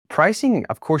Pricing,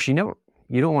 of course, you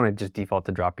don't want to just default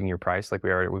to dropping your price like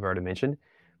we've already mentioned,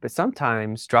 but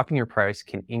sometimes dropping your price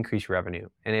can increase revenue,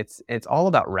 and it's all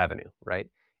about revenue, right?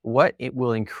 What it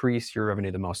will increase your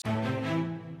revenue the most.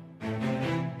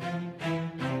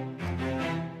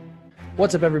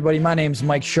 What's up, everybody? My name's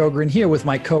Mike Shogren, here with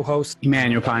my co-host,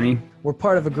 Emmanuel Pani. We're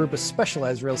part of a group of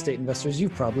specialized real estate investors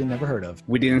you've probably never heard of.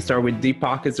 We didn't start with deep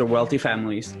pockets or wealthy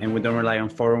families, and we don't rely on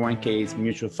 401ks,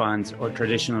 mutual funds, or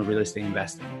traditional real estate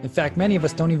investing. In fact, many of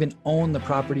us don't even own the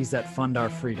properties that fund our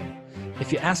freedom.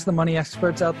 If you ask the money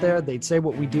experts out there, they'd say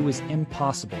what we do is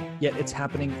impossible, yet it's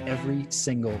happening every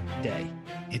single day.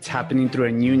 It's happening through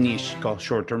a new niche called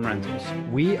short-term rentals.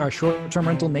 We are Short-Term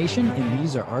Rental Nation, and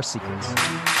these are our secrets.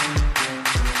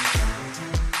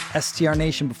 STR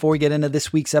Nation, before we get into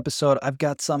this week's episode, I've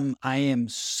got something I am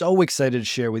so excited to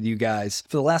share with you guys.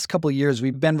 For the last couple of years,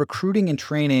 we've been recruiting and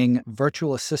training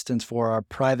virtual assistants for our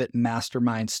private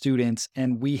mastermind students,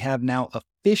 and we have now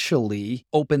officially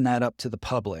opened that up to the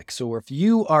public. So if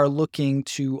you are looking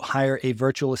to hire a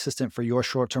virtual assistant for your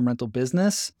short-term rental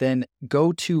business, then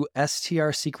go to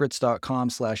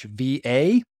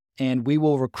strsecrets.com/VA. And we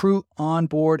will recruit,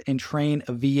 onboard, and train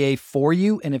a VA for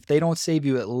you. And if they don't save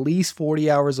you at least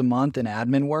 40 hours a month in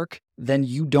admin work, then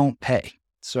you don't pay.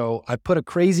 So I put a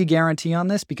crazy guarantee on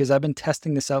this because I've been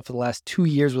testing this out for the last 2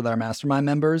 years with our mastermind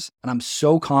members. And I'm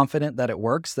so confident that it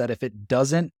works that if it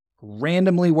doesn't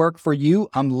randomly work for you,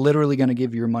 I'm literally going to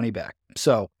give you your money back.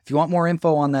 So if you want more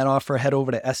info on that offer, head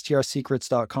over to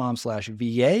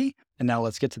strsecrets.com/VA. And now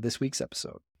let's get to this week's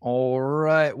episode. All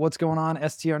right. What's going on,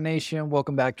 STR Nation?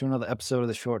 Welcome back to another episode of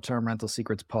the Short-Term Rental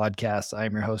Secrets podcast. I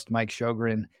am your host, Mike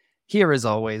Shogren, here as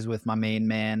always with my main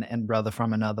man and brother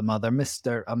from another mother,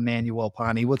 Mr. Emmanuel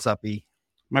Pani. What's up, E?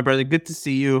 My brother, good to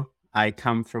see you. I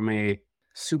come from a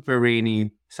super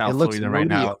rainy South Florida right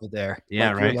now. Over there.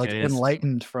 Yeah, right. You're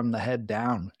enlightened from the head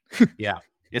down. Yeah.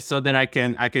 It's so that I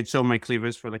could show my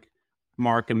cleavers for like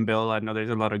Mark and Bill. I know there's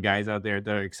a lot of guys out there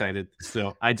that are excited.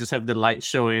 So I just have the light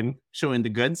showing the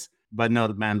goods. But no,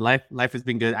 man, life has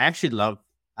been good. I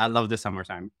love the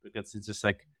summertime because it's just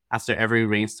like after every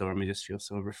rainstorm, it just feels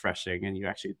so refreshing and you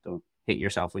actually don't hate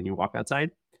yourself when you walk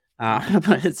outside.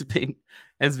 But it's been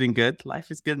good. Life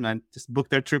is good, man. Just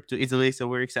booked our trip to Italy, so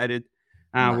we're excited.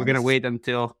 Nice. We're gonna wait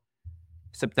until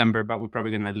September, but we're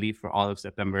probably gonna leave for all of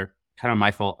September. Kind of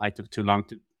my fault. I took too long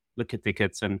to look at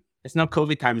tickets, and it's not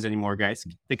COVID times anymore, guys.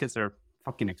 Tickets are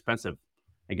fucking expensive.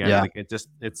 Again, yeah. Like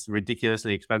it's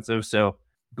ridiculously expensive. So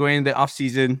going in the off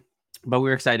season, but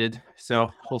we're excited.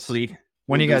 So hopefully,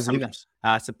 when are you guys leaving?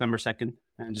 September 2nd.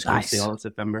 I'm just gonna stay all of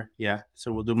September. Yeah.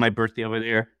 So we'll do my birthday over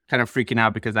there. Kind of freaking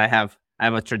out because I have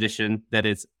a tradition that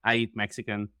is I eat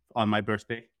Mexican on my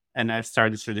birthday, and I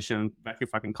started this tradition back in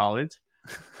fucking college.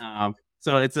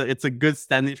 So it's a good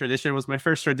standing tradition. It was my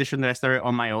first tradition that I started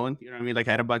on my own. You know what I mean? Like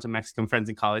I had a bunch of Mexican friends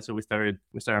in college, so we started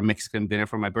a Mexican dinner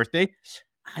for my birthday.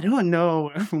 I don't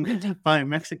know if I'm gonna find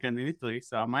Mexican in Italy,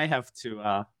 so I might have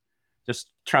to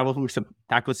just travel with some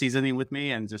taco seasoning with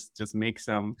me and just make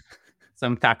some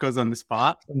tacos on the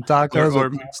spot. Some tacos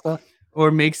or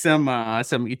make some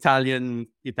Italian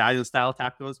style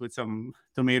tacos with some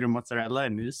tomato mozzarella,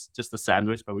 and it's just a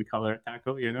sandwich, but we call it a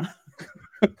taco, you know.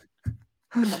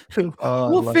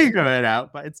 We'll figure it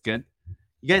out, but it's good.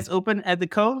 You guys open at the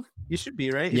Cove? You should be,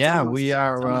 right? Yeah, we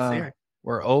are.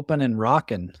 We're open and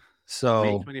rocking.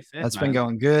 So that's been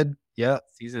going good. Yeah.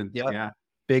 Season. Yep. Yeah.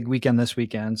 Big weekend this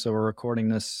weekend. So we're recording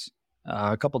this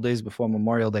a couple days before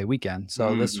Memorial Day weekend.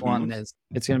 So this one it's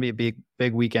going to be a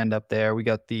big weekend up there. We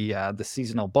got the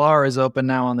seasonal bar is open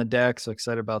now on the deck. So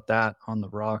excited about that on the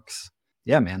rocks.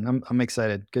 Yeah, man, I'm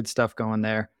excited. Good stuff going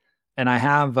there. And I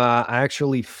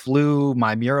actually flew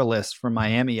my muralist from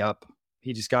Miami up.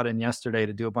 He just got in yesterday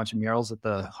to do a bunch of murals at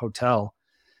the hotel.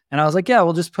 And I was like, yeah,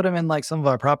 we'll just put him in like some of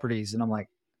our properties. And I'm like,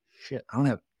 shit, I don't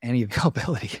have any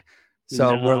availability.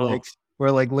 So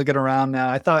we're like looking around now.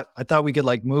 I thought we could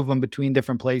like move them between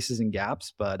different places and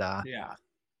gaps, but yeah,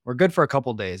 we're good for a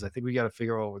couple of days. I think we got to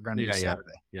figure out what we're going to do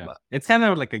Saturday. Yeah. But it's kind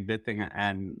of like a good thing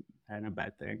and a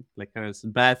bad thing. Like it's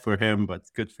bad for him, but it's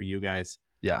good for you guys.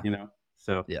 Yeah. You know?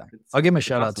 So yeah, I'll give him a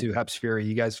shout out to Haps Fury.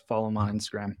 You guys follow him on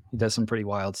Instagram. He does some pretty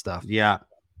wild stuff. Yeah.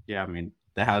 I mean,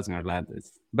 the housing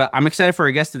Atlantis. But I'm excited for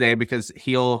our guest today because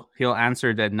he'll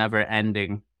answer the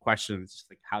never-ending questions.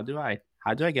 Like, how do I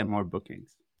get more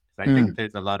bookings? I think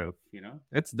there's a lot of,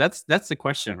 that's the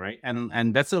question, right?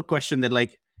 And that's a question that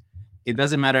like it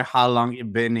doesn't matter how long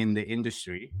you've been in the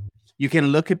industry. You can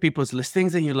look at people's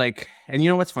listings and you're like, and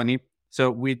you know what's funny? So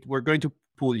we're going to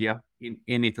Puglia in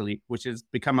Italy, which has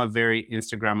become a very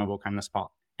Instagrammable kind of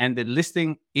spot. And the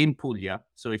listing in Puglia,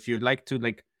 so if you'd like to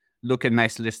like look at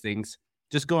nice listings,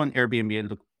 just go on Airbnb and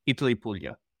look Italy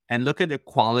Puglia and look at the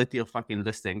quality of fucking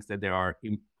listings that there are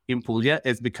in Puglia.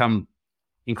 It's become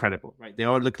incredible, right? They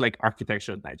all look like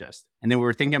Architectural Digest. And then we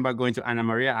were thinking about going to Anna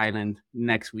Maria Island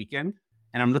next weekend.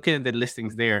 And I'm looking at the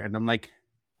listings there and I'm like,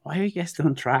 why you guys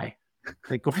don't try?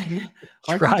 Like, why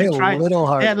Try a little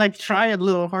harder. Yeah, like try a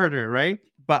little harder, right?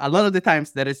 But a lot of the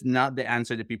times that is not the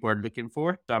answer that people are looking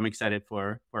for. So I'm excited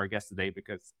for our guest today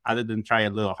because other than try a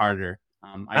little harder,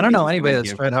 I don't know anybody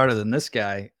that's tried harder than this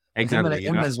guy. Exactly.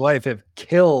 Him and his wife have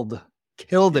killed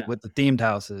it with the themed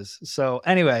houses. So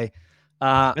anyway,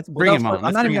 let's bring him on.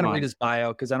 I'm not even going to read his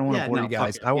bio because I don't want to bore you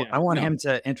guys. I want him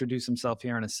to introduce himself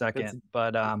here in a second.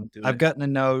 But I've gotten to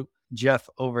know Jeff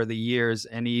over the years,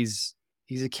 and he's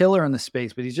a killer in the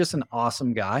space. But he's just an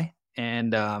awesome guy,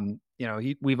 and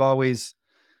we've always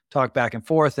talked back and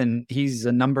forth. And he's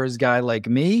a numbers guy like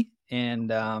me,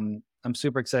 and I'm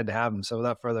super excited to have him. So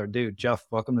without further ado, Jeff,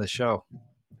 welcome to the show.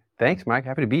 Thanks, Mike.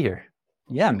 Happy to be here.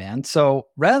 Yeah, man. So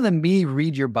rather than me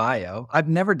read your bio, I've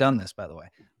never done this, by the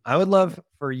way. I would love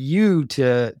for you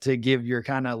to give your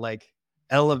kind of like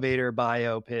elevator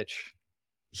bio pitch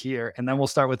here. And then we'll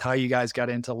start with how you guys got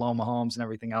into Loma Homes and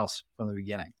everything else from the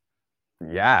beginning.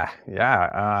 Yeah.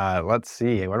 Let's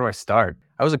see. Where do I start?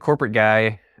 I was a corporate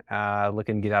guy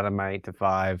looking to get out of my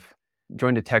 8-to-5.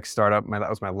 Joined a tech startup. That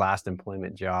was my last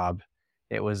employment job.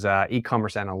 It was an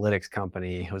e-commerce analytics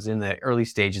company. It was in the early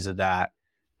stages of that.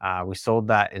 We sold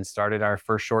that and started our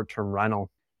first short-term rental.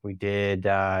 We did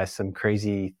some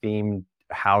crazy themed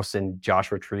house in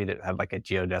Joshua Tree that had like a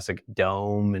geodesic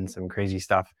dome and some crazy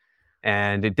stuff.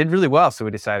 And it did really well. So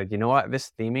we decided, you know what,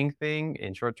 this theming thing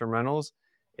in short-term rentals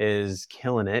is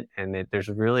killing it. And there's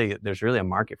really a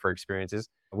market for experiences.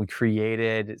 We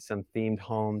created some themed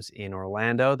homes in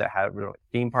Orlando that had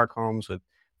theme park homes with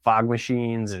fog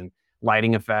machines and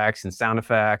lighting effects and sound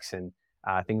effects and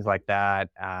things like that.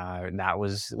 And that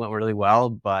went really well.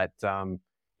 But,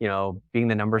 being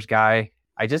the numbers guy,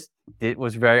 I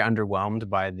was very underwhelmed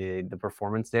by the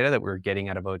performance data that we were getting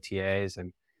out of OTAs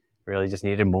and really just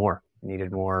needed more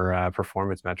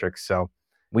performance metrics. So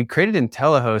we created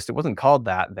Intellihost. It wasn't called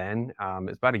that then. It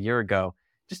was about a year ago.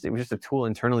 It was just a tool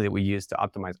internally that we used to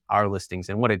optimize our listings.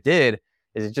 And what it did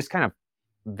is it just kind of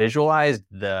visualized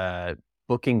the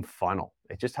booking funnel.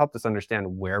 It just helped us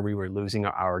understand where we were losing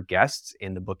our guests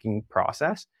in the booking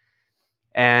process.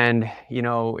 And,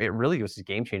 it really was a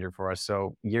game changer for us.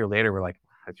 So a year later, we're like,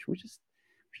 we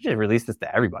should release this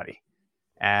to everybody.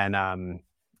 And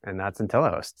that's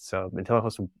Intellihost. So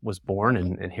Intellihost was born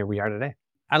and here we are today.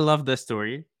 I love this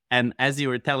story. And as you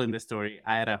were telling the story,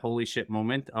 I had a holy shit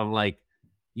moment of like,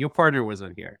 your partner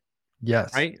wasn't here.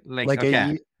 Yes. Right? Like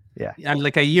a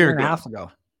year and a half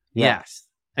ago. Yeah. Yes.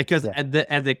 Because at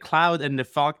the cloud and the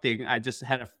fog thing, I just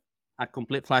had a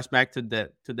complete flashback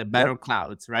to the battle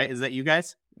clouds, right? Is that you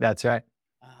guys? That's right.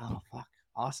 Oh, fuck.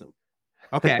 Awesome.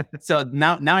 Okay. So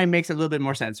now it makes a little bit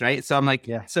more sense, right? So I'm like,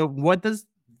 so what does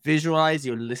visualize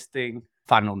your listing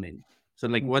funnel mean? So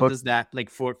like, what does that, like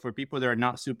for people that are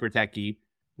not super techie,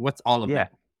 what's all of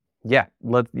that?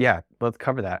 Let's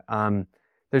cover that.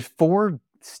 There's 4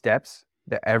 steps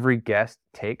that every guest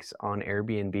takes on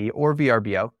Airbnb or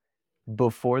VRBO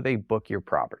before they book your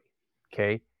property.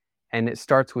 Okay. And it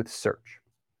starts with search.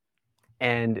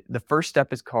 And the first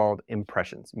step is called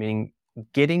impressions, meaning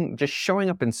just showing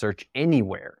up in search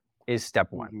anywhere is step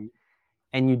 1. Mm-hmm.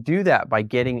 And you do that by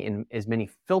getting in as many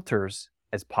filters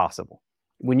as possible.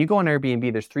 When you go on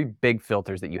Airbnb, there's 3 big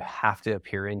filters that you have to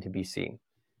appear in to be seen.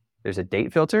 There's a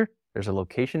date filter, there's a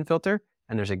location filter,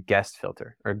 and there's a guest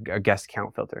filter or a guest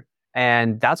count filter.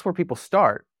 And that's where people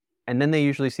start. And then they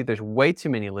usually see there's way too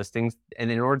many listings.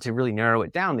 And in order to really narrow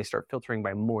it down, they start filtering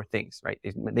by more things, right?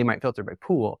 They might filter by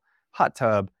pool, hot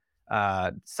tub,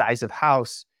 size of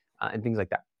house, and things like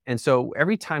that. And so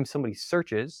every time somebody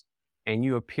searches and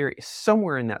you appear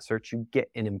somewhere in that search, you get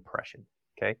an impression.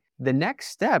 Okay. The next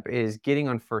step is getting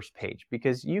on first page,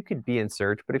 because you could be in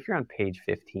search, but if you're on page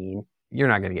 15, you're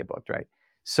not going to get booked, right?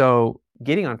 So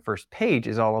getting on first page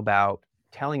is all about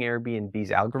telling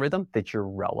Airbnb's algorithm that you're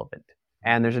relevant.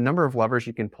 And there's a number of levers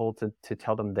you can pull to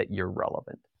tell them that you're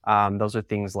relevant. Those are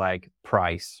things like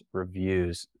price,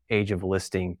 reviews, age of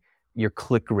listing, your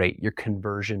click rate, your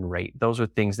conversion rate. Those are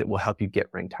things that will help you get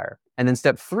ranked higher. And then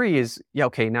step 3 is,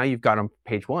 now you've got on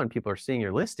page 1, people are seeing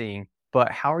your listing,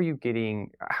 but how are you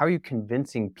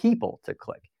convincing people to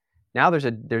click? Now there's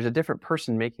a different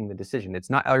person making the decision. It's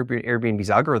not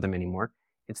Airbnb's algorithm anymore.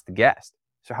 It's the guest.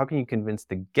 So how can you convince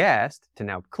the guest to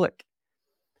now click?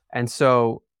 And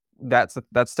so that's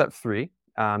step 3.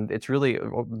 It's really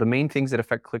the main things that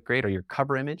affect click rate are your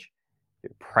cover image,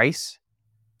 your price,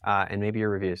 and maybe your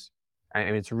reviews. I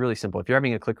mean, it's really simple. If you're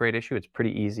having a click rate issue, it's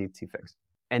pretty easy to fix.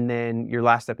 And then your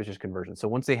last step is just conversion. So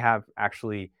once they have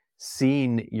actually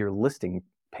seen your listing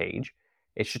page,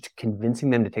 it's just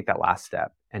convincing them to take that last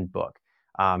step and book.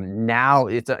 Now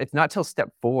it's not till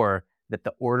step 4 that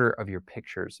the order of your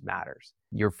pictures matters.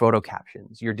 Your photo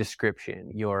captions, your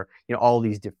description, your, all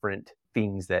these different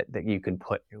things that you can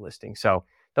put in your listing. So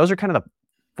those are kind of the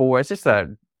 4. It's just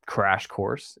a crash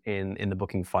course in the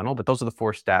booking funnel, but those are the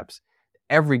 4 steps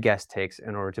every guest takes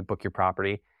in order to book your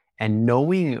property. And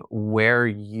knowing where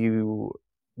you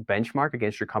benchmark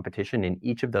against your competition in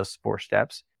each of those 4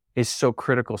 steps is so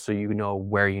critical, so you know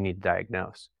where you need to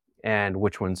diagnose and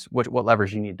what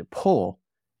levers you need to pull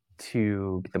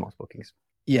to get the most bookings.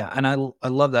 Yeah, and I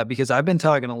love that, because I've been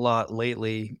talking a lot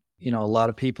lately. A lot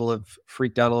of people have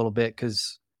freaked out a little bit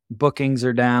because bookings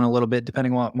are down a little bit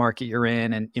depending on what market you're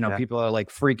in, and people are like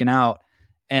freaking out.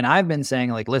 And I've been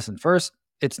saying, like, listen, first,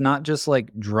 it's not just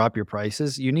like drop your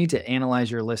prices. You need to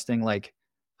analyze your listing. Like,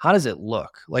 how does it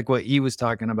look? Like what he was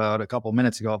talking about a couple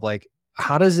minutes ago of like,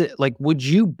 how does it, like, would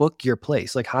you book your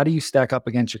place? Like, how do you stack up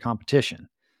against your competition?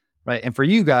 Right. And for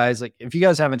you guys, like, if you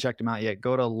guys haven't checked them out yet,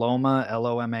 go to Loma,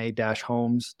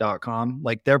 LOMA-homes.com.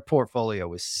 Like, their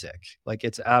portfolio is sick. Like,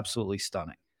 it's absolutely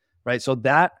stunning. Right. So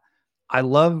that, I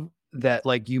love that,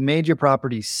 like, you made your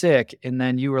property sick and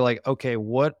then you were like, okay,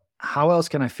 how else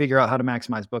can I figure out how to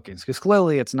maximize bookings? Because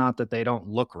clearly it's not that they don't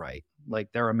look right.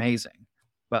 Like, they're amazing.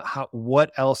 But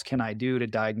what else can I do to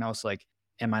diagnose, like,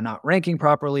 am I not ranking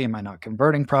properly? Am I not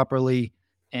converting properly?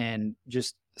 And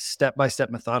just step by step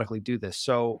methodically do this.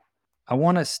 So I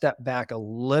want to step back a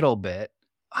little bit.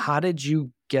 How did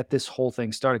you get this whole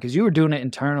thing started? Because you were doing it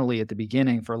internally at the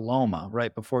beginning for Loma,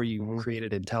 right before you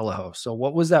created Intellihost. So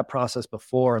what was that process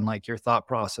before, and like your thought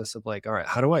process of like, all right,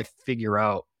 how do I figure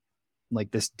out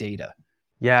like this data?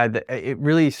 Yeah, it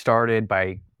really started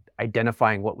by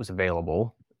identifying what was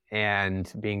available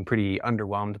and being pretty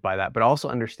underwhelmed by that, but also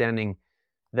understanding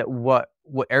that what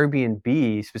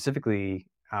Airbnb specifically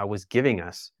was giving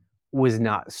us was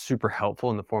not super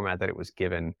helpful in the format that it was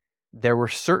given. There were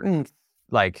certain,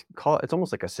 like, it's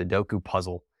almost like a Sudoku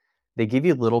puzzle. They give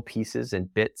you little pieces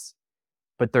and bits,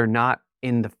 but they're not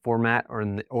in the format or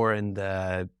in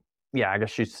the I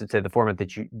guess you should say the format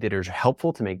that is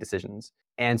helpful to make decisions.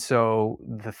 And so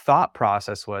the thought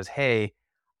process was, hey,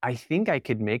 I think I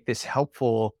could make this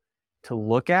helpful to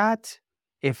look at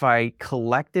if I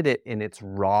collected it in its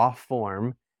raw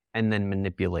form and then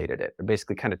manipulated it, or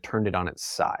basically kind of turned it on its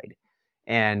side.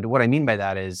 And what I mean by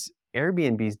that is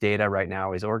Airbnb's data right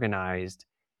now is organized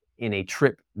in a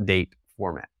trip date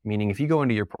format, meaning if you go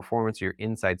into your performance or your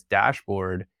insights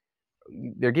dashboard,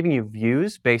 they're giving you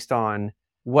views based on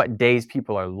what days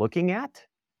people are looking at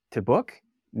to book,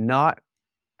 not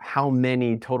how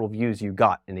many total views you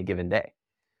got in a given day.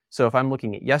 So if I'm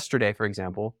looking at yesterday, for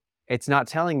example, it's not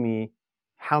telling me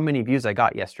how many views I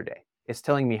got yesterday. It's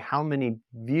telling me how many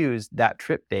views that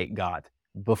trip date got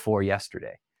before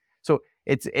yesterday. So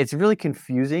it's really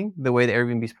confusing the way the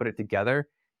Airbnb's put it together.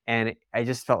 And I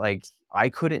just felt like I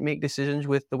couldn't make decisions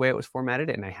with the way it was formatted,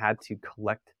 and I had to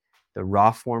collect the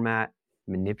raw format,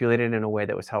 manipulate it in a way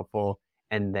that was helpful,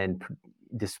 and then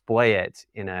display it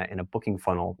in a booking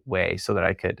funnel way so that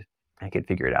I could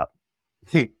figure it out.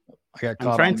 I'm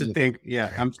trying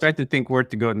to think where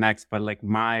to go next, but like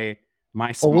my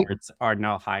smarts are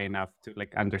not high enough to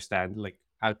like understand like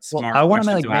how smart. I want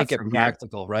to like make it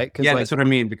practical, right? Yeah, that's what I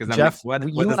mean. Because Jeff, I'm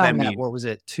like, what does that mean? mean? What was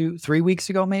it? 2-3 weeks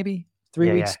ago, maybe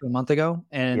 3 weeks to a month ago,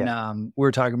 and we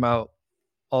were talking about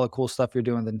all the cool stuff you're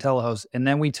doing with Intellihost, and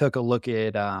then we took a look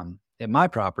at my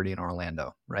property in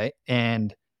Orlando, right?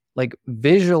 And like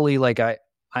visually, like I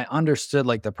understood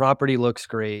like the property looks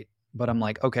great, but I'm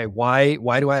like, okay, why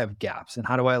do I have gaps, and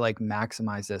how do I like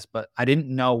maximize this? But I didn't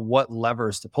know what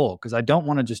levers to pull, because I don't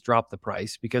want to just drop the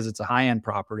price because it's a high-end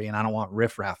property and I don't want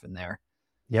riffraff in there.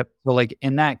 Yep. So like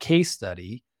in that case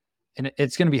study, and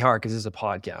it's going to be hard because it's a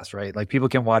podcast, right? Like people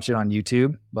can watch it on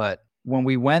YouTube, but when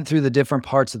we went through the different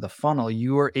parts of the funnel,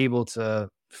 you were able to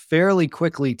fairly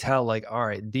quickly tell like, all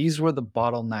right, these were the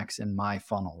bottlenecks in my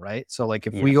funnel, right? So like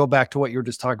if we go back to what you were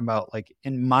just talking about, like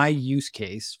in my use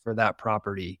case for that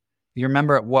property, you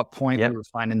remember at what point we were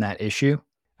finding that issue?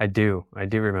 I do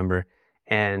remember.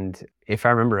 And if I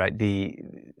remember right,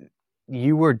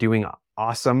 you were doing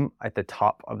awesome at the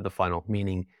top of the funnel,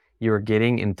 meaning you were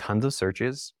getting in tons of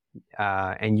searches,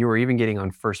 and you were even getting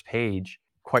on first page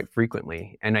quite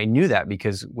frequently. And I knew that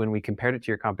because when we compared it to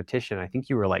your competition, I think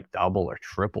you were like double or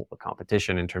triple the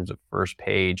competition in terms of first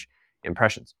page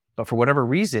impressions. But for whatever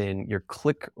reason, your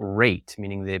click rate,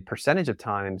 meaning the percentage of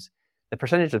time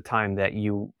that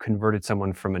you converted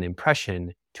someone from an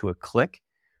impression to a click,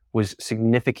 was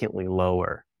significantly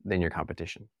lower than your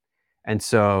competition. And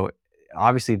so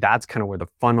obviously that's kind of where the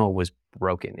funnel was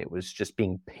broken. It was just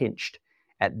being pinched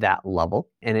at that level.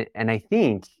 And I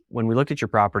think when we looked at your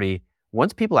property,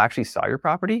 once people actually saw your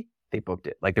property, they booked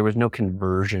it. Like there was no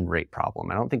conversion rate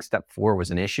problem. I don't think step 4 was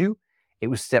an issue. It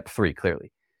was step 3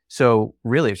 clearly. So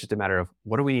really it's just a matter of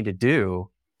what do we need to do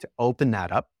to open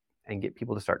that up and get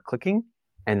people to start clicking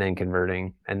and then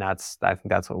converting. And I think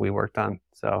that's what we worked on.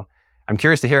 So I'm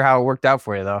curious to hear how it worked out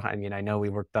for you though. I mean, I know we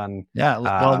worked on. Yeah.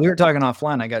 Well, we were talking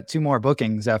offline. I got 2 more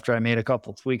bookings after I made a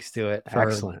couple tweaks to it.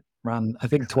 Excellent. Around, I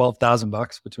think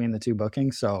 $12,000 between the 2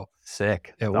 bookings. So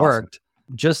sick. It worked.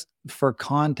 Awesome. Just for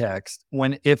context,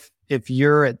 if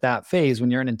you're at that phase,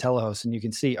 when you're in Intellihost and you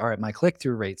can see, all right, my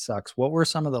click-through rate sucks. What were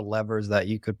some of the levers that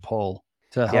you could pull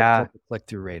to help get the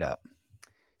click-through rate up?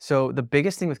 So the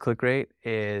biggest thing with click rate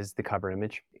is the cover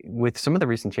image. With some of the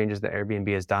recent changes that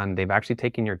Airbnb has done, they've actually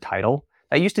taken your title.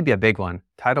 That used to be a big one.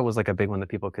 Title was like a big one that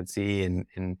people could see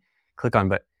and click on,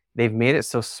 but they've made it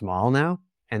so small now,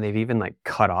 and they've even like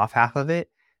cut off half of it,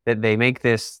 that they make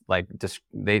this like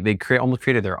they almost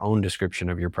created their own description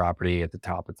of your property at the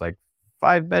top. It's like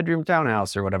 5-bedroom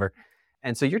townhouse or whatever.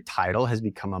 And so your title has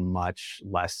become a much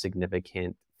less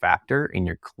significant factor in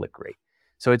your click rate.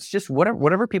 So it's just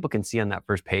whatever people can see on that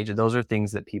first page. Those are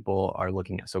things that people are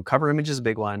looking at. So cover image is a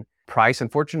big one. Price,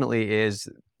 unfortunately, is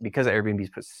because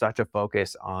Airbnb's put such a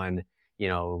focus on,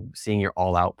 seeing your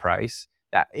all out price.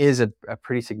 That is a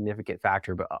pretty significant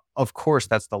factor, but of course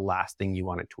that's the last thing you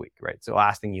want to tweak, right? So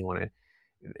last thing you want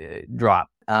to drop.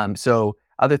 So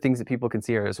other things that people can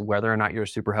see is whether or not you're a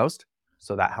super host.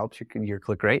 So that helps your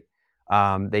click rate.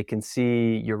 They can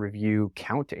see your review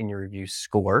count and your review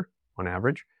score on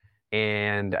average.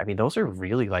 And I mean, those are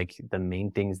really like the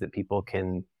main things that people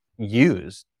can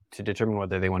use to determine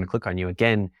whether they want to click on you.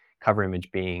 Again, cover image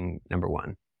being number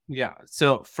 1. Yeah.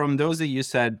 So from those that you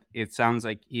said, it sounds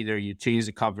like either you change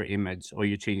the cover image or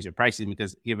you change the pricing,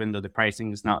 because even though the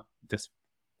pricing is not the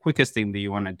quickest thing that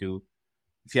you want to do,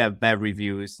 if you have bad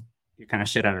reviews, you're kind of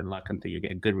shit out of luck until you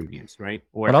get good reviews, right?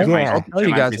 Or I'll tell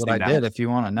you guys what I did if you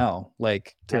want to know,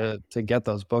 like to get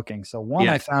those bookings. So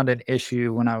I found an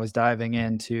issue when I was diving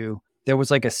into, there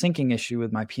was like a syncing issue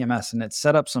with my PMS, and it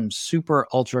set up some super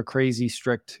ultra crazy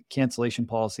strict cancellation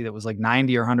policy that was like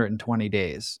 90 or 120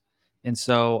 days. And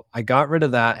so I got rid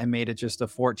of that and made it just a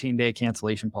 14-day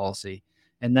cancellation policy.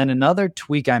 And then another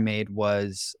tweak I made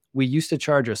was we used to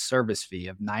charge a service fee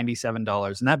of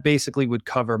 $97. And that basically would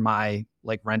cover my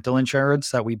like rental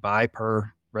insurance that we buy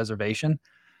per reservation.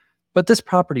 But this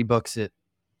property books it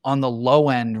on the low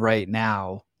end right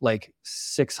now, like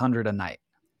 $600 a night.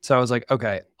 So I was like,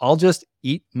 okay, I'll just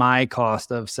eat my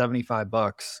cost of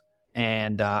 $75.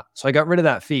 And so I got rid of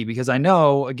that fee, because I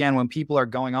know, again, when people are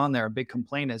going on there, a big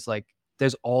complaint is like,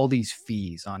 there's all these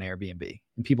fees on Airbnb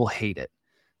and people hate it.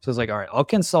 So it's like, all right, I'll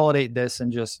consolidate this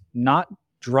and just not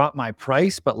drop my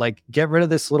price, but like get rid of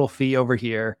this little fee over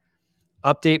here,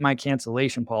 update my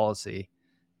cancellation policy.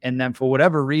 And then for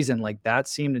whatever reason, like that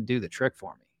seemed to do the trick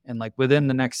for me. And like within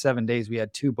the next 7 days, we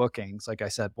had 2 bookings. Like I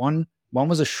said, one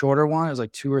was a shorter one. It was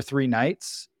like 2 or 3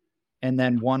 nights. And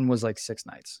then one was like 6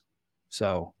 nights.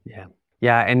 So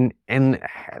yeah. And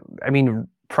I mean,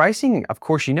 pricing, of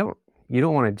course, you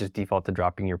don't want to just default to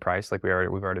dropping your price like we've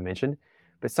already mentioned,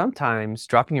 but sometimes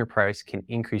dropping your price can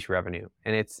increase revenue,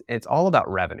 and it's all about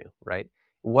revenue, right?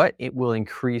 What it will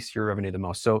increase your revenue the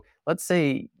most. So let's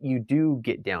say you do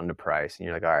get down to price and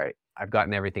you're like, all right, I've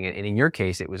gotten everything. And in your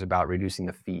case, it was about reducing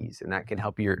the fees, and that can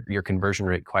help your conversion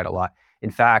rate quite a lot.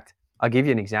 In fact, I'll give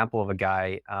you an example of a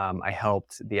guy I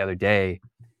helped the other day.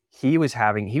 He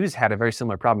had a very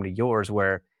similar problem to yours,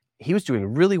 where he was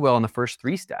doing really well in the first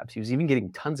 3 steps. He was even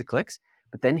getting tons of clicks,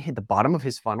 but then the bottom of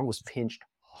his funnel was pinched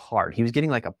hard. He was getting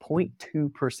like a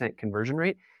 0.2% conversion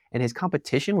rate, and his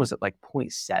competition was at like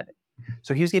 0.7.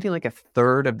 So he was getting like a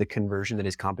third of the conversion that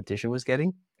his competition was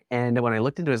getting. And when I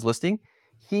looked into his listing,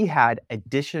 he had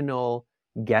additional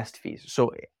guest fees.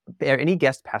 So any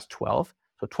guest past 12,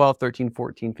 so 12, 13,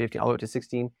 14, 15, all the way to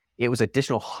 16, it was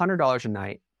additional $100 a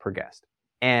night per guest.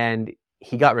 And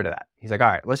he got rid of that. He's like, all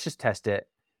right, let's just test it.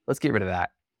 Let's get rid of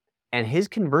that. And his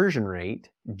conversion rate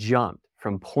jumped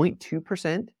from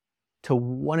 0.2% to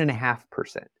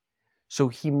 1.5%. So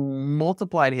he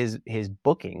multiplied his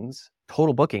bookings,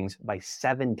 total bookings, by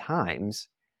 7 times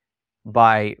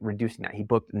by reducing that. He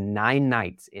booked 9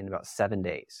 nights in about 11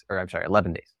 days.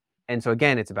 And so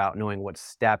again, it's about knowing what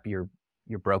step you're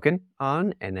broken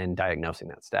on and then diagnosing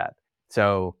that step.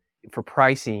 So for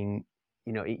pricing,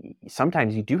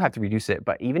 sometimes you do have to reduce it,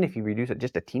 but even if you reduce it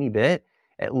just a teeny bit,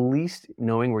 at least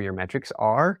knowing where your metrics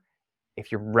are,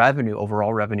 if your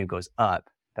overall revenue goes up,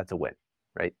 that's a win,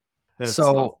 right?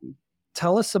 So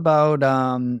tell us about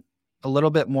a little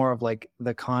bit more of like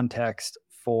the context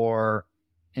for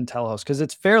Intellihost, because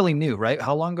it's fairly new, right?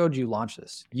 How long ago did you launch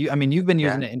this? You've been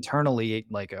using it internally,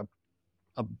 like a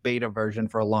beta version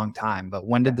for a long time, but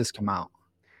when did this come out?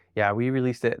 Yeah, we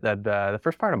released it the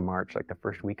first part of March, like the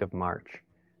first week of March.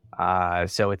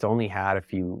 So it's only had a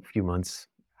few months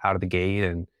out of the gate,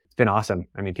 and it's been awesome.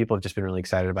 I mean, people have just been really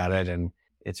excited about it, and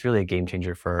it's really a game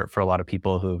changer for a lot of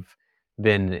people who've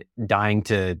been dying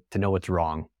to know what's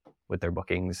wrong with their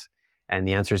bookings, and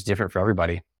the answer is different for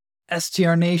everybody.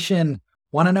 STR Nation,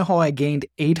 want to know how I gained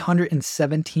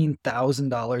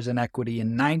 $817,000 in equity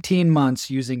in 19 months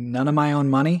using none of my own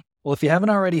money? Well, if you haven't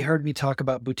already heard me talk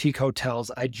about boutique hotels,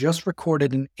 I just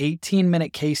recorded an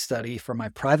 18-minute case study for my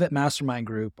private mastermind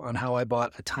group on how I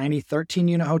bought a tiny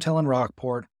 13-unit hotel in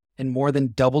Rockport and more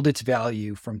than doubled its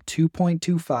value from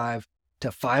 $2.25 to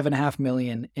 $5.5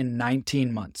 million in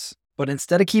 19 months. But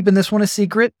instead of keeping this one a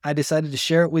secret, I decided to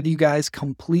share it with you guys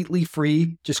completely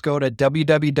free. Just go to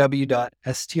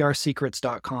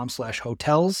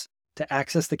www.strsecrets.com/hotels to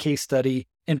access the case study,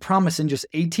 and promise in just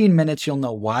 18 minutes you'll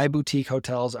know why boutique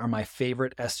hotels are my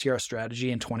favorite STR strategy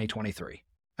in 2023.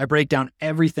 I break down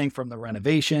everything from the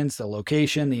renovations, the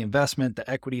location, the investment, the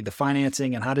equity, the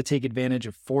financing, and how to take advantage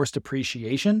of forced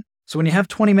appreciation. So when you have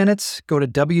 20 minutes, go to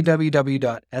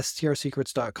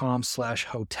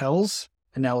www.strsecrets.com/hotels.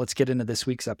 And now let's get into this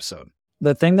week's episode.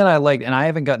 The thing that I liked, and I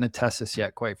haven't gotten to test this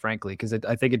yet, quite frankly, because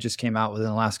I think it just came out within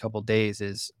the last couple of days,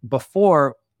 is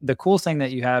before, the coolest thing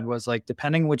that you had was like,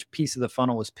 depending which piece of the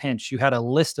funnel was pinched, you had a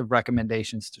list of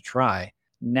recommendations to try.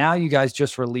 Now you guys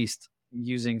just released,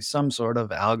 using some sort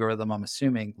of algorithm, I'm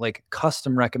assuming, like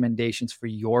custom recommendations for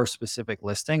your specific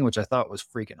listing, which I thought was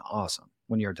freaking awesome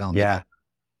when you were telling me.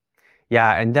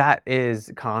 Yeah, and that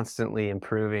is constantly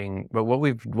improving. But what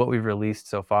we've released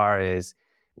so far is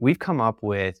we've come up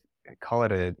with, I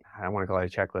don't want to call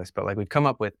it a checklist, but like we've come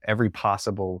up with every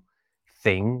possible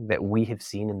thing that we have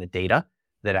seen in the data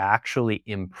that actually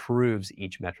improves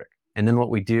each metric. And then what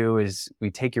we do is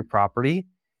we take your property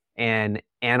and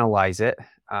analyze it,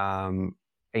 and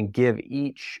give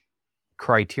each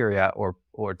criteria or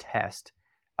test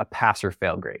a pass or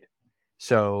fail grade.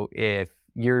 So if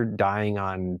you're dying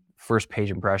on first page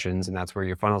impressions and that's where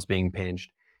your funnel's being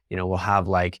pinched, we'll have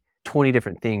like 20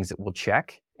 different things that we'll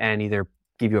check and either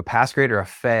give you a pass grade or a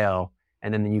fail,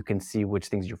 and then you can see which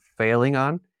things you're failing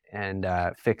on and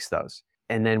fix those.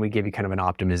 And then we give you kind of an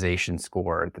optimization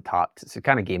score at the top to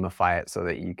kind of gamify it so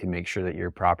that you can make sure that your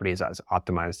property is as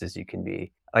optimized as you can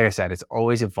be. Like I said, it's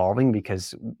always evolving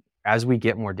because as we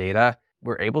get more data,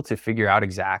 we're able to figure out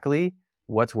exactly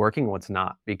what's working, what's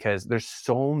not, because there's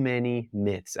so many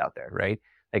myths out there, right?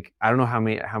 Like, I don't know how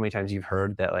many times you've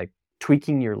heard that like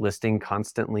tweaking your listing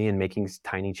constantly and making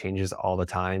tiny changes all the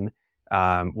time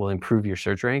will improve your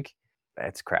search rank.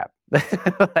 That's crap.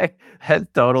 Like,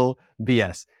 that's total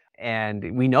BS.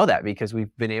 And we know that because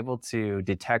we've been able to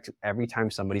detect every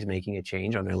time somebody's making a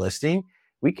change on their listing,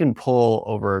 we can pull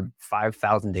over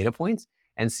 5,000 data points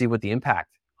and see what the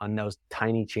impact on those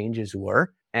tiny changes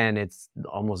were. And it's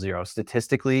almost zero.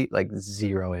 Statistically, like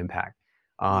zero impact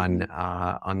on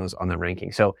the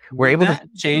ranking. So we're able to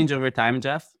change over time,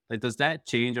 Jeff. Like, does that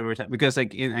change over time? Because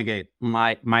like again,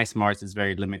 my smarts is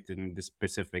very limited in this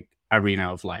specific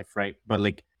arena of life, right? But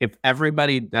like if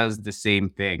everybody does the same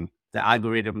thing, the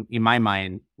algorithm in my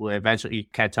mind will eventually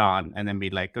catch on and then be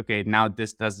like, okay, now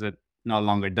this no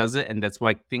longer does it, and that's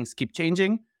why things keep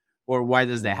changing. Or why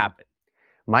does that happen?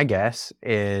 My guess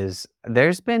is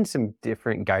there's been some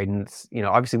different guidance.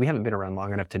 Obviously we haven't been around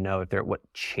long enough to know what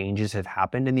changes have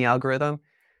happened in the algorithm.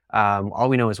 All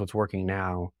we know is what's working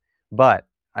now. But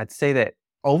I'd say that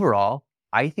overall,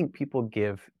 I think people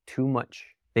give too much.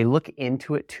 They look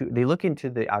into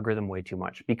the algorithm way too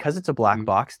much. Because it's a black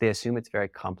box, they assume it's very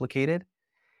complicated.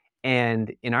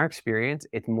 And in our experience,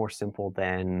 it's more simple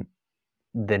than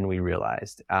we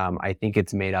realized. I think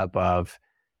it's made up of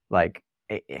like,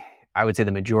 I would say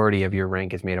the majority of your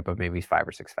rank is made up of maybe 5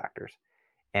 or 6 factors.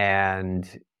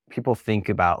 And people think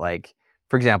about, like,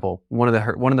 for example, one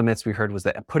of the myths we heard was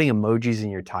that putting emojis in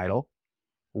your title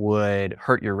would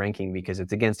hurt your ranking because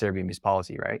it's against Airbnb's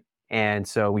policy, right? And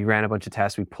so we ran a bunch of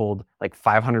tests. We pulled like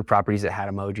 500 properties that had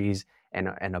emojis and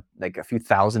like a few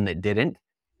thousand that didn't,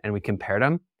 and we compared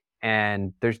them.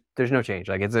 And there's no change.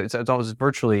 Like it's almost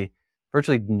virtually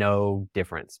no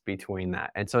difference between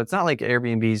that. And so it's not like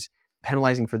Airbnb's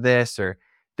penalizing for this, or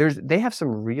they have some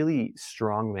really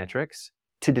strong metrics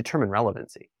to determine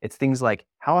relevancy. It's things like,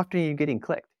 how often are you getting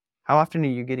clicked? How often are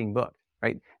you getting booked,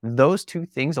 right? Those 2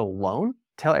 things alone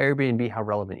tell Airbnb how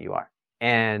relevant you are.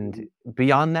 And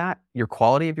beyond that, your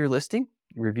quality of your listing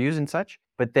reviews and such.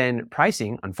 But then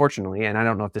pricing, unfortunately, and I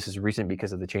don't know if this is recent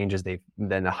because of the changes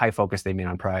then the high focus they made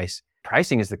on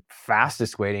pricing is the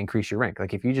fastest way to increase your rank.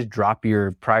 Like if you just drop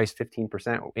your price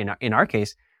 15%, in our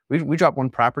case, we dropped one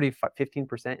property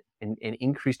 15% and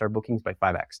increased our bookings by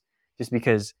 5x just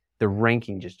because the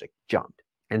ranking just like jumped.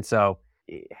 And so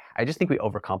I just think we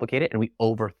overcomplicate it and we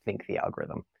overthink the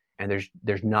algorithm. And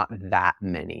there's not that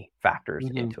many factors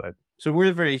into it. So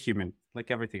we're very human, like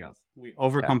everything else. We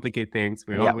overcomplicate things.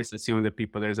 We always assume that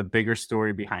there's a bigger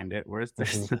story behind it, whereas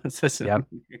there's not such a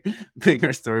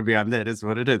bigger story beyond it. Is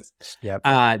what it is.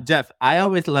 Jeff, I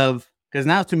always love, because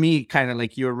now to me, kind of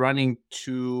like you're running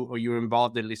two, or you're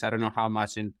involved, at least I don't know how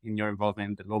much in your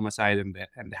involvement in the Loma side and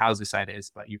the housing side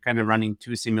is, but you're kind of running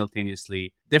two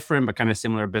simultaneously different but kind of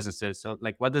similar businesses. So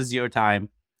like, what does your time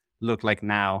look like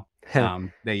now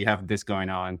that you have this going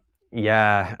on?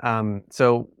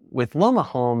 So with Loma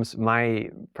Homes, my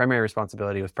primary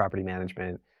responsibility was property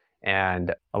management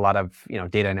and a lot of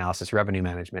data analysis, revenue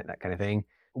management, that kind of thing.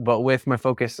 But with my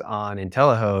focus on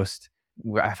Intellihost,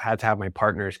 I've had to have my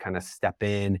partners kind of step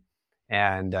in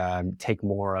and take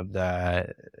more of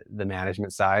the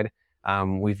management side.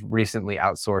 We've recently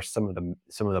outsourced some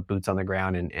of the boots on the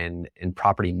ground and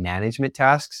property management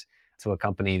tasks to a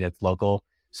company that's local,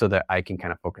 so that I can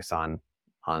kind of focus on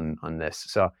this.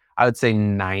 So I would say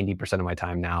 90% of my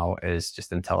time now is just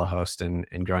Intellihost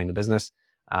and growing the business.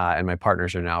 And my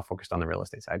partners are now focused on the real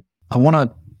estate side. I want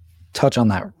to touch on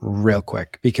that real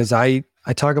quick because I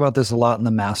talk about this a lot in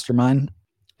the mastermind.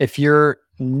 If you're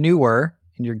newer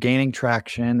and you're gaining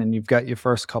traction and you've got your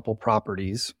first couple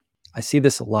properties, I see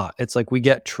this a lot. It's like we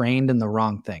get trained in the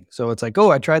wrong thing. So it's like,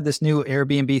 oh, I tried this new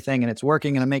Airbnb thing and it's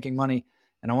working and I'm making money.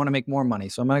 And I want to make more money.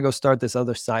 So I'm going to go start this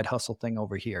other side hustle thing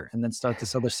over here and then start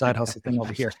this other side hustle thing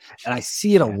over here. And I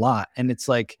see it a lot. And it's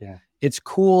like, it's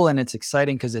cool and it's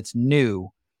exciting because it's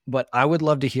new. But I would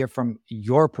love to hear from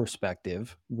your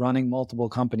perspective running multiple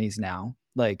companies now.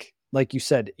 Like you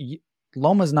said,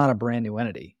 Loma's not a brand new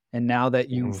entity. And now that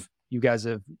you guys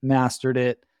have mastered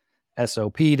it,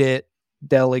 SOP'd it,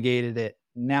 delegated it,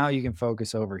 now you can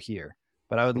focus over here.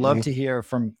 But I would love to hear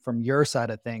from your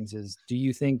side of things is, do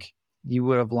you think you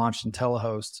would have launched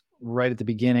Intellihost right at the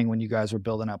beginning when you guys were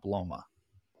building up Loma?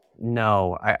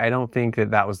 No, I don't think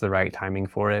that was the right timing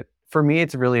for it. For me,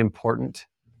 it's really important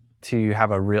to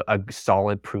have a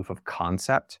solid proof of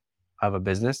concept of a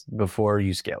business before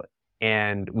you scale it.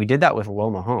 And we did that with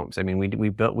Loma Homes. I mean, we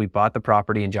bought the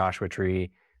property in Joshua Tree,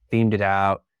 themed it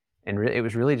out, and it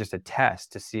was really just a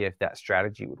test to see if that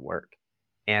strategy would work.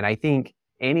 And I think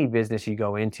any business you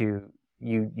go into,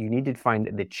 you need to find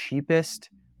the cheapest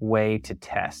way to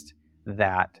test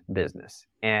that business.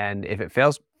 And if it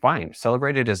fails, fine,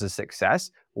 celebrate it as a success,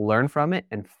 learn from it,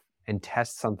 and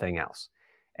test something else.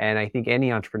 And I think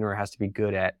any entrepreneur has to be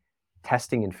good at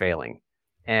testing and failing.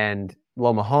 And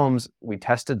Loma Homes, we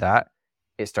tested that.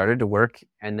 It started to work.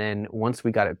 And then once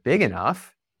we got it big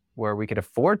enough where we could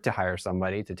afford to hire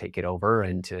somebody to take it over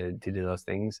and to do those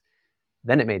things,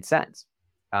 then it made sense.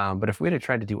 But if we had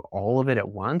tried to do all of it at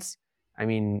once, I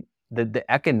mean, the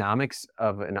economics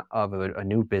of a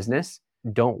new business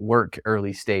don't work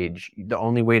early stage. The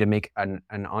only way to make an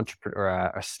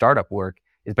entrepreneur or a startup work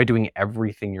is by doing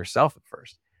everything yourself at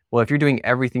first. Well, if you're doing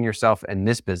everything yourself in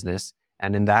this business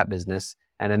and in that business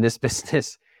and in this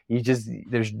business,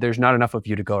 there's not enough of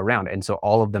you to go around. And so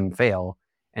all of them fail.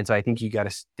 And so I think you got to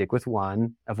stick with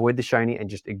one, avoid the shiny and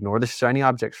just ignore the shiny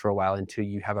objects for a while until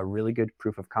you have a really good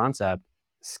proof of concept,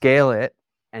 scale it,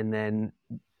 and then,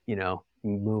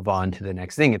 move on to the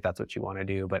next thing if that's what you want to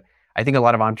do. But I think a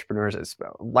lot of entrepreneurs,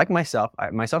 like myself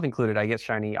included, I get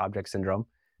shiny object syndrome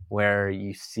where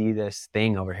you see this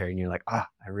thing over here and you're like, I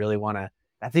really want to,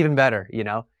 that's even better,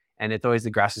 and it's always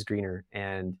the grass is greener.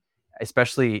 And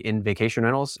especially in vacation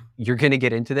rentals, you're going to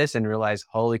get into this and realize,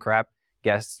 holy crap,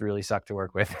 guests really suck to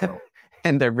work with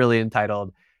and they're really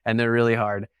entitled and they're really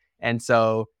hard. And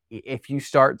so if you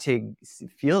start to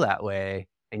feel that way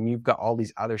and you've got all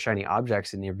these other shiny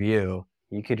objects in your view,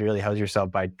 you could really house yourself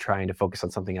by trying to focus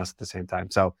on something else at the same time.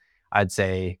 So I'd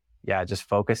say, just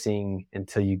focusing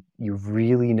until you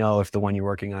really know if the one you're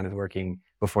working on is working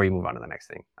before you move on to the next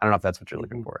thing. I don't know if that's what you're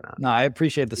looking for or not. No, I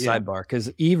appreciate the sidebar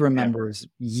because Eve remembers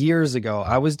years ago,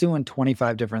 I was doing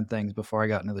 25 different things before I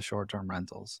got into the short-term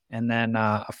rentals. And then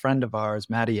a friend of ours,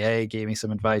 Matty A, gave me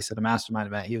some advice at a mastermind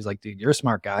event. He was like, dude, you're a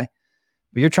smart guy,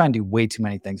 but you're trying to do way too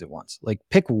many things at once. Like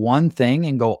pick one thing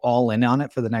and go all in on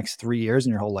it for the next 3 years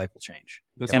and your whole life will change.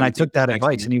 And I took that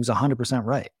advice and he was 100%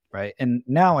 right. Right. And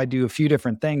now I do a few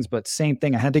different things, but same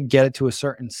thing. I had to get it to a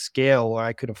certain scale where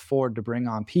I could afford to bring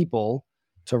on people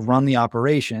to run the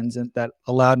operations, and that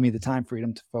allowed me the time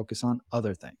freedom to focus on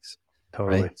other things.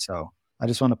 Totally. Right. So I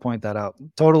just want to point that out.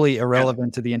 Totally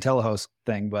irrelevant to the Intellihost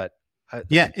thing, but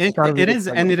it is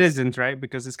and it isn't, right?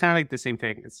 Because it's kind of like the same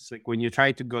thing. It's just like when you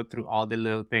try to go through all the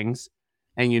little things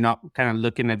and you're not kind of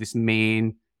looking at this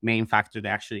main factor that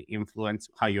actually influence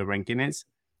how your ranking is,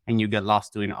 and you get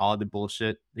lost doing all the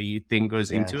bullshit that you think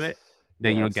goes into it,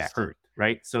 then you'll get hurt,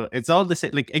 right? So it's all the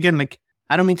same. Like, again, like,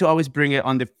 I don't mean to always bring it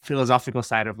on the philosophical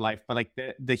side of life, but like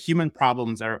the human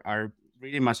problems are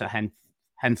really much a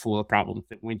handful of problems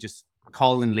that we just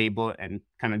call and label and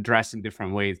kind of dress in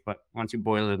different ways. But once you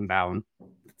boil them down,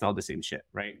 it's all the same shit,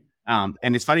 right?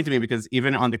 And it's funny to me because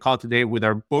even on the call today with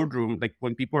our boardroom, like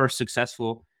when people are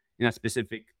successful in a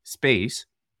specific space,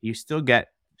 you still get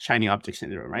shiny object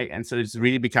syndrome, right? And so it's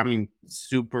really becoming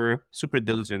super, super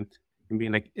diligent and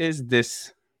being like, is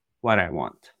this what I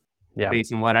want? Yeah.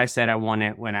 Based on what I said I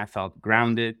wanted when I felt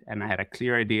grounded and I had a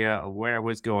clear idea of where I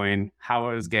was going, how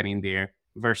I was getting there,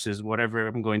 versus whatever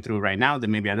I'm going through right now that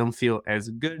maybe I don't feel as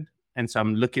good. And so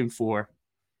I'm looking for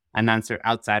an answer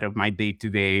outside of my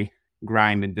day-to-day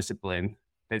grind and discipline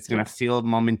that's going to feel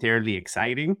momentarily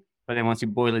exciting. But then once you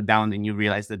boil it down, then you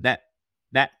realize that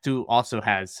too also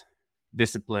has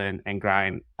discipline and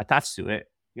grind attached to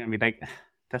it. You're going to be like,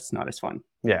 that's not as fun.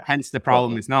 Yeah. Hence the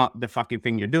problem is not the fucking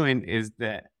thing you're doing, is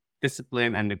the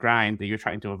discipline and the grind that you're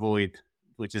trying to avoid,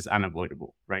 which is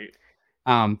unavoidable, right?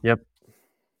 Yep.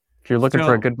 If you're looking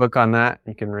for a good book on that,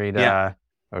 you can read.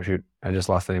 Oh shoot, I just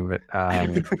lost the name of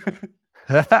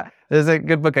it. There's a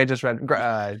good book I just read.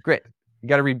 Grit. You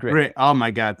got to read Grit. Grit. Oh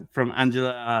my god, from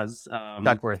Angela's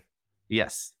Duckworth.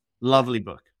 Yes, lovely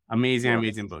book.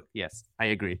 Amazing book. Yes, I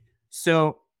agree.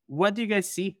 So, what do you guys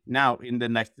see now in the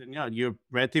next? You're a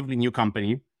relatively new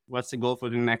company. What's the goal for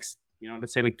the next?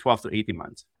 Let's say like 12 to 18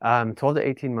 months. 12 to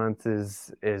 18 months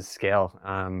is scale.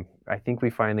 I think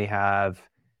we finally have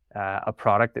a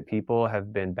product that people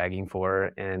have been begging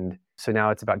for. And so now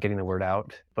it's about getting the word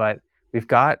out. But we've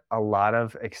got a lot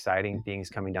of exciting things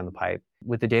coming down the pipe.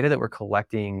 With the data that we're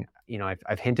collecting,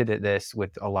 I've hinted at this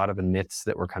with a lot of the myths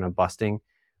that we're kind of busting.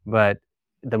 But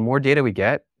the more data we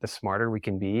get, the smarter we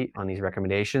can be on these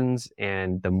recommendations.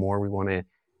 And the more we want to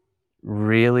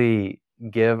really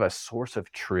give a source of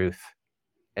truth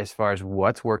as far as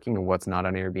what's working and what's not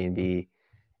on Airbnb.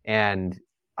 And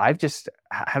I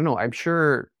don't know, I'm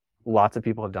sure lots of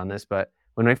people have done this, but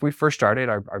when we first started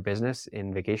our business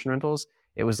in vacation rentals,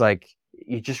 it was like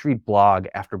you just read blog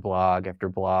after blog after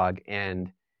blog,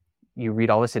 and you read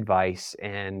all this advice,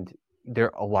 and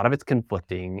a lot of it's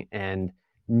conflicting, and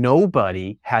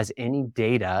nobody has any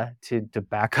data to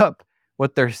back up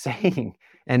what they're saying.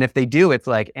 And if they do, it's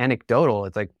like anecdotal.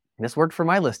 It's like, this worked for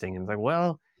my listing. And it's like,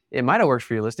 well, it might have worked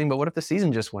for your listing, but what if the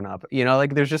season just went up?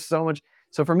 Like there's just so much.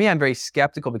 So for me, I'm very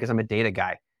skeptical because I'm a data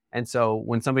guy. And so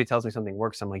when somebody tells me something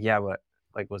works, I'm like, yeah, but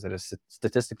like, was it a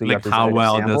statistically how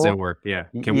well sample? does it work? Yeah.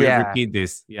 Can we repeat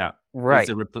this? Yeah. Right. Is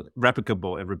it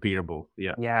replicable and repeatable?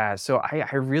 Yeah. Yeah. So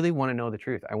I really want to know the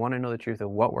truth. I want to know the truth of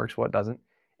what works, what doesn't,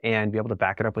 and be able to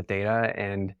back it up with data.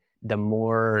 And the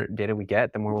more data we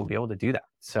get, the more we'll be able to do that.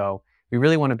 So we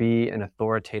really want to be an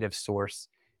authoritative source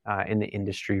in the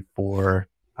industry for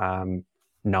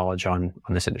knowledge on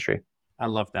this industry. I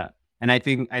love that. And I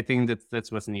think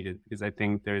that's what's needed, because I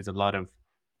think there's a lot of.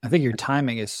 I think your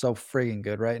timing is so friggin'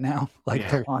 good right now. Like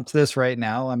to launch this right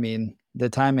now. I mean, the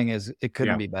timing it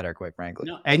couldn't be better, quite frankly.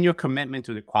 No, and your commitment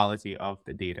to the quality of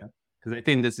the data, because I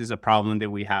think this is a problem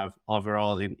that we have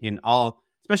overall in all,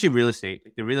 especially real estate.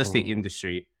 The real estate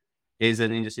industry is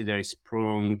an industry that is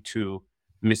prone to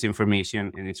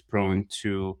misinformation, and it's prone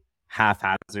to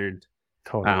haphazard.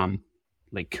 Totally.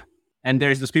 And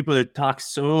there's those people that talk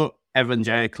so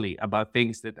evangelically about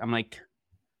things that I'm like,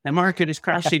 the market is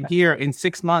crashing here in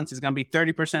 6 months. It's going to be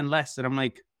 30% less. And I'm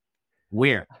like,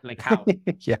 where? Like, how?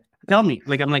 Yeah. Tell me.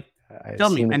 Like, I'm like, tell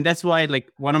me. And that's why,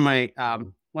 like, one of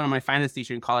my finance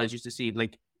teacher in college used to see,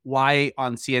 like, why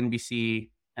on CNBC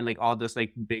and like all those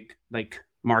like big like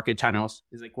market channels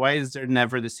is like, why is there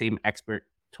never the same expert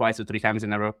 2 or 3 times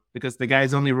in a row? Because the guy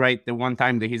is only right the one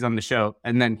time that he's on the show,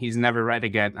 and then he's never right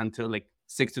again until like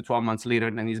 6 to 12 months later,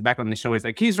 and then he's back on the show. He's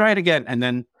like, he's right again, and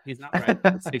then he's not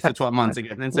right 6 to 12 months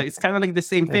again. And so it's kind of like the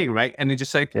same thing, right? And it's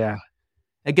just like,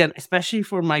 again, especially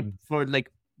for like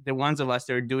the ones of us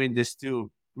that are doing this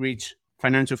to reach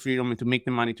financial freedom and to make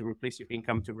the money to replace your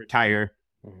income to retire.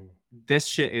 This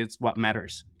shit is what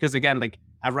matters. Because again, like,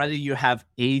 I'd rather you have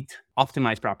 8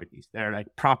 optimized properties that are like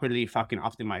properly fucking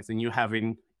optimized than you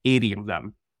having 80 of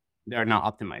them that are not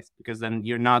optimized, because then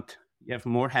you have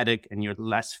more headache and you're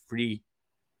less free,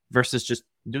 versus just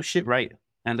do shit right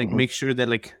and like make sure that,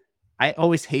 like, I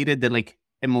always hated the like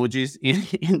emojis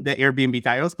in the Airbnb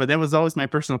titles, but that was always my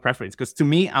personal preference, because to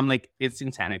me, I'm like, it's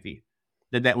insanity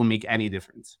that will make any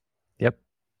difference. Yep.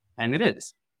 And it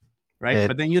is, right?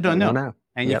 But then you don't know.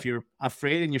 And Yep. if you're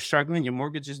afraid and you're struggling, your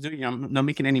mortgage is due, you're not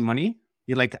making any money.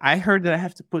 You're like, I heard that I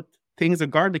have to put things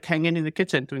of garlic hanging in the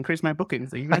kitchen to increase my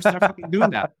bookings. Like, you guys start fucking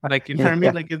doing that. Like, you know what I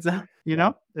mean? Like, it's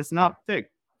it's not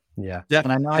thick. Yeah.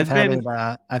 And I know I've had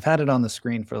it on the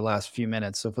screen for the last few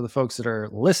minutes. So for the folks that are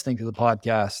listening to the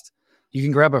podcast, you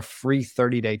can grab a free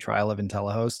 30-day trial of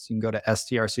Intellihost. You can go to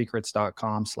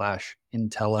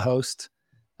strsecrets.com/Intellihost.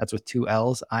 That's with 2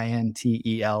 L's,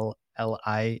 INTELLIHOST,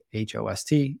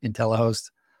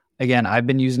 Intellihost. Again, I've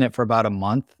been using it for about a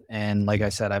month. And like I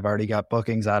said, I've already got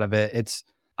bookings out of it.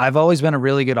 I've always been a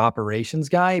really good operations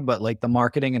guy, but like the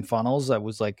marketing and funnels, that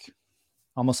was like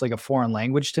almost like a foreign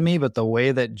language to me. But the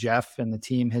way that Jeff and the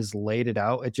team has laid it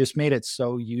out, it just made it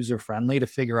so user-friendly to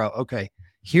figure out, okay,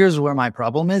 here's where my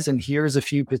problem is, and here's a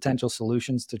few potential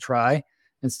solutions to try,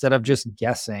 instead of just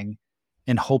guessing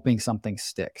and hoping something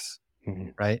sticks. Mm-hmm.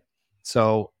 Right.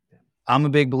 So I'm a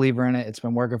big believer in it. It's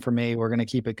been working for me. We're going to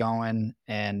keep it going.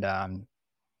 And I'm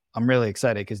really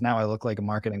excited because now I look like a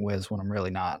marketing whiz when I'm really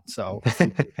not. So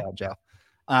Jeff.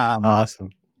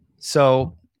 Awesome.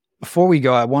 So before we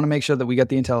go, I want to make sure that we got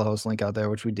the Intellihost link out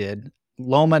there, which we did.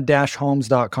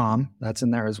 Loma-homes.com. That's in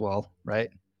there as well,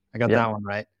 right? I got that one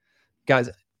right. Guys,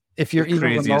 if you're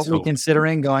even remotely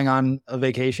considering going on a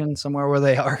vacation somewhere where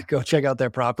they are, go check out their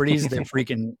properties. They're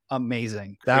freaking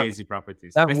amazing. Crazy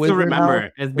properties. I still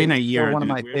remember, it's been a year. One of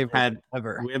my favorites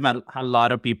ever. We've had a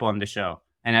lot of people on the show,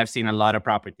 and I've seen a lot of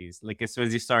properties. Like, as soon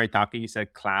as you started talking, you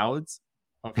said clouds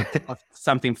of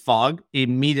something fog.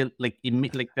 Immediately, like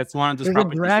that's one of those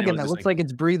properties. There's a dragon that looks like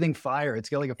it's breathing fire. It's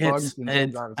got like a fog. It's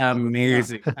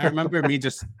amazing. I remember me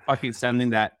just fucking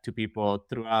sending that to people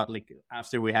throughout, like,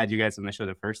 after we had you guys on the show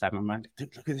the first time. I'm like,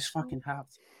 dude, look at this fucking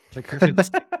house. Like,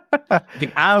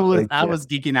 I was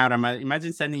geeking out.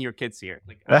 Imagine sending your kids here.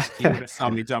 Like, you would have saw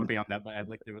me jumping on that, but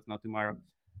like there was no tomorrow.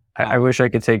 I wish I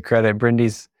could take credit.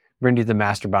 Brindy's the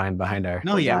mastermind behind our.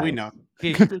 No, yeah, we know.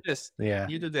 Hey, you do this. Yeah,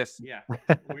 you do this. Yeah,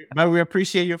 but we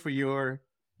appreciate you for your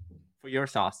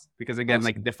sauce, because again,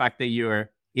 like the fact that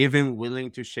you're even willing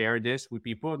to share this with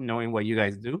people, knowing what you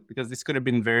guys do, because this could have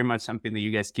been very much something that you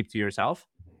guys keep to yourself,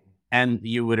 and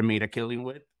you would have made a killing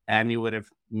with, and it would have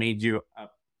made you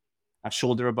a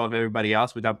shoulder above everybody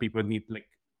else without people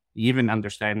even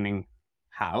understanding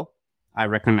how. I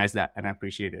recognize that and I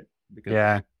appreciate it,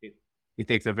 because it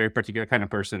takes a very particular kind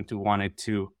of person to want it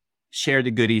to share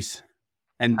the goodies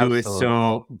and do it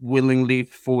so willingly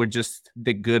for just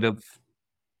the good of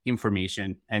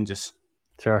information and just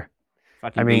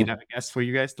fucking data, I guess, for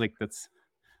you guys. Like, that's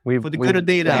for the good of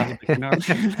data. For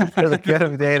the good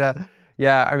of data.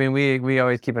 Yeah, I mean, we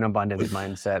always keep an abundance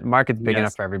mindset. Market's big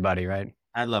enough for everybody, right?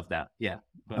 I love that. Yeah.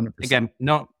 But 100%. Again,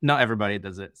 not everybody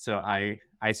does it. So I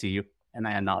see you and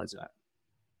I acknowledge that.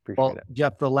 Well,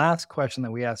 Jeff, the last question that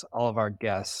we ask all of our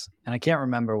guests, and I can't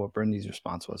remember what Brindy's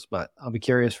response was, but I'll be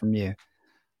curious from you.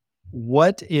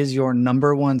 What is your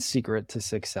number one secret to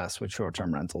success with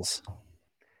short-term rentals?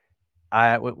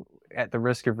 At the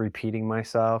risk of repeating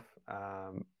myself,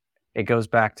 it goes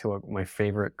back to my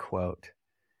favorite quote.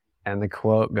 And the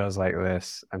quote goes like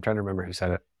this. I'm trying to remember who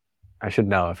said it. I should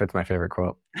know if it's my favorite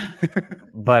quote.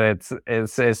 But it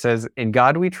says, "In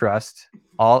God we trust,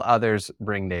 all others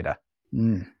bring data."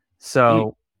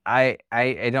 So I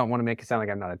don't want to make it sound like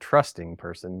I'm not a trusting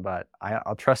person, but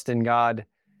I'll trust in God.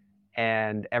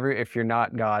 And if you're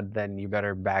not God, then you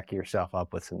better back yourself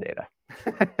up with some data.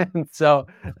 So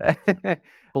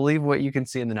believe what you can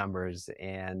see in the numbers.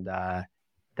 And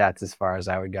that's as far as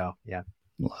I would go. Yeah.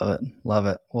 Love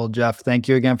it. Well, Jeff, thank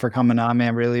you again for coming on,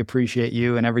 man. Really appreciate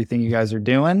you and everything you guys are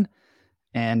doing.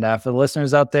 And for the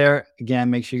listeners out there, again,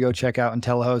 make sure you go check out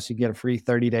Intellihost. You can get a free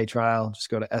 30-day trial. Just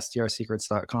go to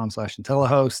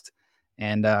strsecrets.com/Intellihost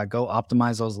and go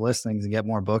optimize those listings and get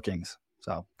more bookings.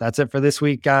 So that's it for this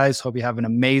week, guys. Hope you have an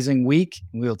amazing week.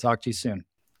 We will talk to you soon.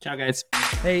 Ciao, guys.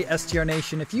 Hey, STR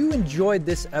Nation, if you enjoyed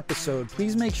this episode,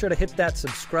 please make sure to hit that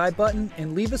subscribe button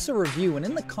and leave us a review. And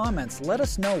in the comments, let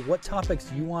us know what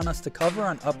topics you want us to cover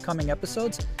on upcoming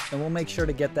episodes, and we'll make sure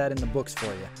to get that in the books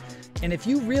for you. And if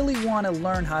you really want to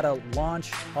learn how to launch,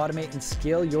 automate, and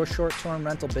scale your short-term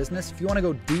rental business, if you want to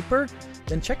go deeper,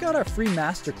 then check out our free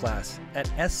masterclass at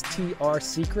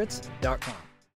strsecrets.com.